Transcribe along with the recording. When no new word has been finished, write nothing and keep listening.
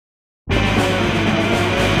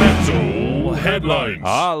Headlines.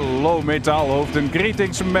 Hallo metaalhoofden,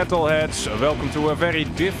 greetings metalheads. Welcome to a very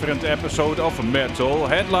different episode of Metal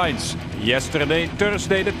Headlines. Yesterday,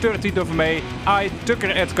 Thursday the 13th of May, I,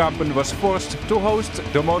 Tucker Edkampen, was forced to host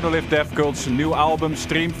the Monolith Death Cult's new album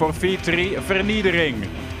stream for V3 Verniedering.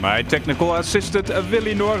 My technical assistant,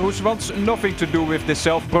 Willy Noor, who wants nothing to do with this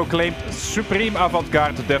self-proclaimed supreme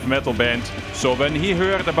avant-garde death metal band. So when he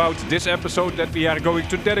heard about this episode that we are going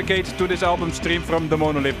to dedicate to this album stream from the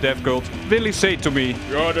Monolith Death Cult, Willy said to me: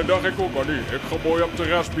 Ja, dat dacht ik ook al nu. Ik ga mooi op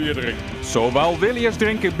terras bier drinken. So while Willy is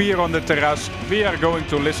drinking beer on the terrace, we are going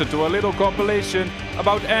to listen to a little compilation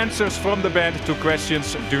about answers from the band to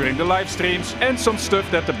questions during the live streams and some stuff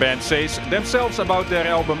that the band says themselves about their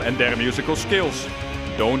album and their musical skills.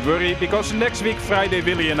 Don't worry, because next week Friday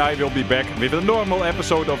Willy and I will be back with a normal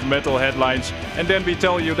episode of Metal Headlines, and then we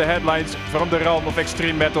tell you the headlines from the realm of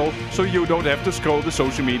extreme metal, so you don't have to scroll the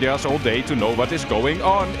social medias all day to know what is going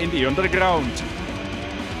on in the underground.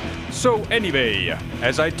 So anyway,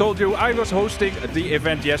 as I told you, I was hosting the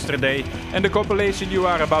event yesterday, and the compilation you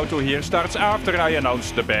are about to hear starts after I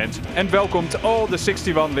announced the band and welcomed all the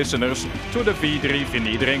 61 listeners to the V3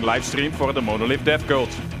 Verniedering livestream for the Monolith Death Cult.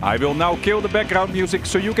 I will now kill the background music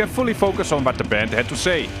so you can fully focus on what the band had to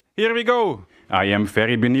say. Here we go! I am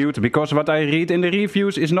very benued because what I read in the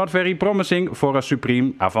reviews is not very promising for a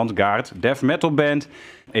supreme avant-garde death metal band.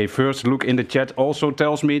 A first look in the chat also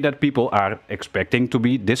tells me that people are expecting to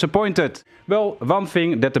be disappointed. Well, one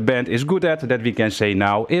thing that the band is good at that we can say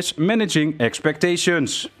now is managing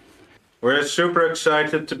expectations. We're super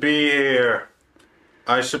excited to be here.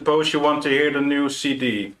 I suppose you want to hear the new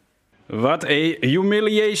CD. What a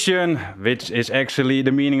humiliation, which is actually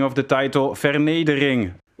the meaning of the title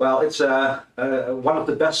Vernedering. Well, it's one of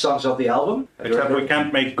the best songs of the album. Except we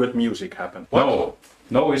can't make good music happen.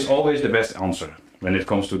 No is always the best answer when it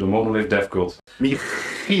comes to the Monolith Death Cult.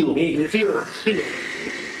 Michiel.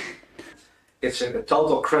 It's a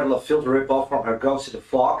total Cradle of Filth ripoff from Her Goes to the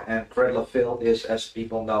Fog, and Cradle of Filth is, as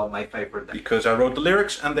people know, my favorite. Because I wrote the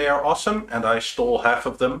lyrics and they are awesome, and I stole half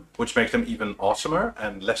of them, which makes them even awesomer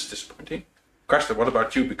and less disappointing. Karsten, what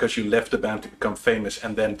about you? Because you left the band to become famous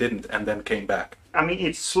and then didn't, and then came back. I mean,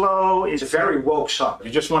 it's slow. It's a very woke song.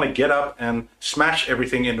 You just want to get up and smash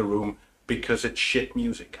everything in the room because it's shit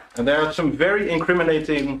music. And there are some very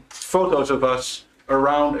incriminating photos of us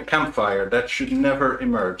around a campfire that should never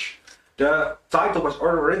emerge. The title was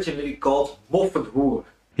originally called Moffenhoer.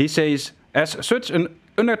 He says, as such an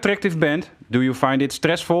unattractive band, do you find it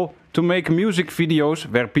stressful to make music videos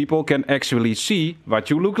where people can actually see what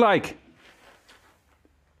you look like?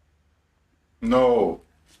 No.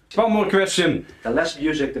 One more question. The less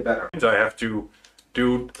music, the better. I have to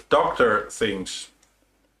do doctor things.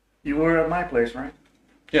 You were at my place, right?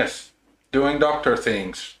 Yes, doing doctor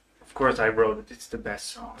things. Of course I wrote it. It's the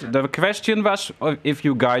best song. The question was if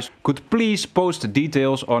you guys could please post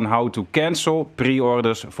details on how to cancel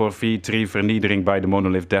pre-orders for V3 Verniedering by the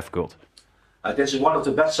Monolith Death Cult. This is one of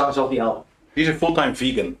the best songs of the album. He's a full-time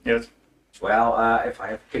vegan. Yes. Well, if I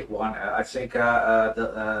have to pick one, I think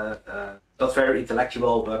not very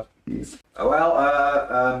intellectual, but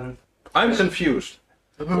I'm confused.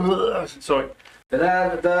 Sorry.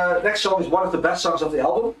 The next song is one of the best songs of the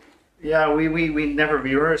album. Yeah, we never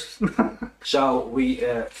rehearsed. So we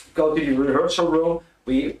go to the rehearsal room,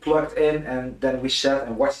 we plugged in, and then we sat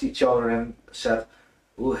and watched each other and said,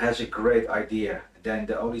 who has a great idea? Then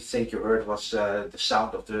the only thing you heard was the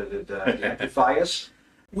sound of the amplifiers.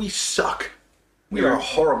 We suck. We are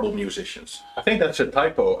horrible musicians. I think that's a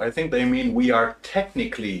typo. I think they mean we are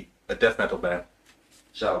technically a death metal band.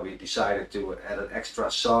 So we decided to add an extra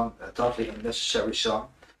song, a totally unnecessary song,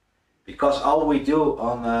 because all we do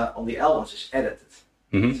on the albums is edit it.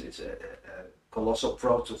 Mm-hmm. It's a colossal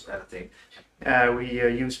Pro Tools editing. We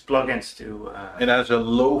use plugins to... It has a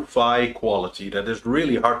lo-fi quality that is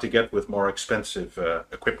really hard to get with more expensive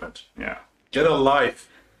equipment. Yeah. Get a life.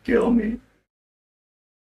 Kill me.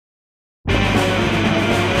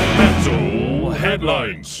 Metal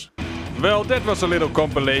Headlines. Well, that was a little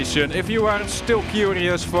compilation. If you are still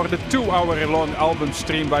curious for the 2-hour-long album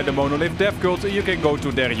stream by the Monolith Death Cult, you can go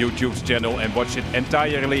to their YouTube channel and watch it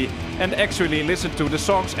entirely and actually listen to the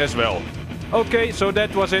songs as well. Okay, so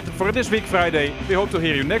that was it for this week Friday. We hope to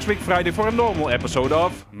hear you next week Friday for a normal episode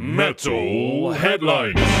of Metal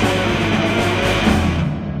Headlines.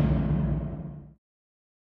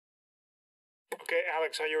 Okay,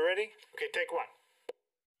 Alex, are you ready? Okay, take one.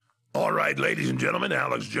 All right, ladies and gentlemen,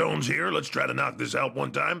 Alex Jones here. Let's try to knock this out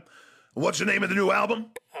one time. What's the name of the new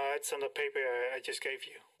album? It's on the paper I just gave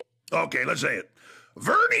you. Okay, let's say it.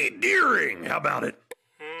 Verniedering. How about it?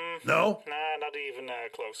 No? Nah, not even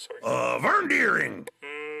close, sorry. Verniedering.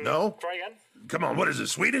 No? Try again? Come on, what is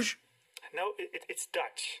this, Swedish? No, it's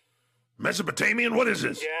Dutch. Mesopotamian? What is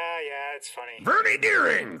this? Yeah, it's funny. Vernie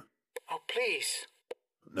Deering! Oh, please.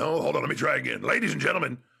 No, hold on, let me try again. Ladies and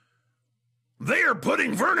gentlemen, they are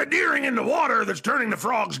putting Verna Deering in the water that's turning the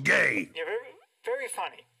frogs gay. Yeah, very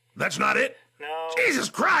funny. That's not it? No. Jesus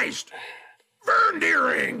Christ! Vern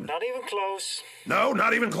Deering! Not even close. No,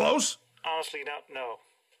 not even close? Honestly, no.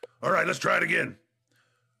 All right, let's try it again.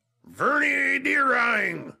 Vernie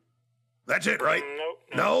Deering! That's it, right?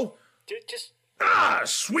 No? Just... Ah,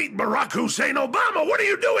 sweet Barack Hussein Obama, what are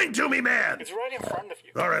you doing to me, man? It's right in front of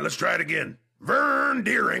you. All right, let's try it again. Vern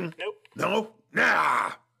Deering. Nope. No?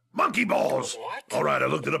 Nah. Monkey balls. What? All right, I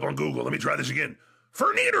looked it up on Google. Let me try this again.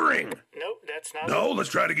 Vernedering. Nope, that's not No, it. let's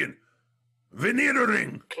try it again.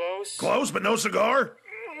 Vernedering. Close. Close, but no cigar?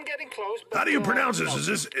 Getting close, but... How do you pronounce this? no. Is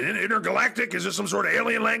this intergalactic? Is this some sort of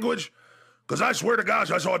alien language? Because I swear to gosh,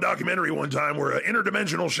 I saw a documentary one time where an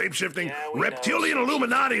interdimensional shape-shifting Yeah, we reptilian know.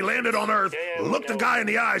 Illuminati landed on Earth, Yeah, we looked the know. guy in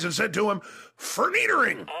the eyes and said to him,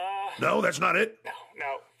 Vernedering. No, that's not it.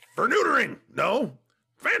 No. Verneutering. No.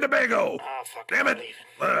 Vandabago. Ah, fuck it, Damn I'm it.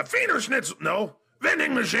 leaving. Fienerschnitz. No.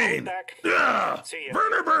 Vending machine. back. Ah. See ya.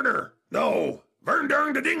 Burner. No. Vern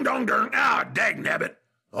dong da ding dong dong. Ah, dag nabbit.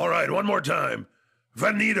 All right, one more time.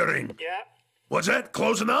 Vernedering. Yeah, What's that?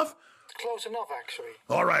 Close enough? it's close enough, actually.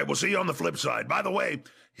 All right, we'll see you on the flip side. By the way,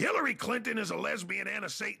 Hillary Clinton is a lesbian and a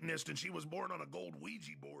Satanist, and she was born on a gold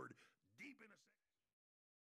Ouija board.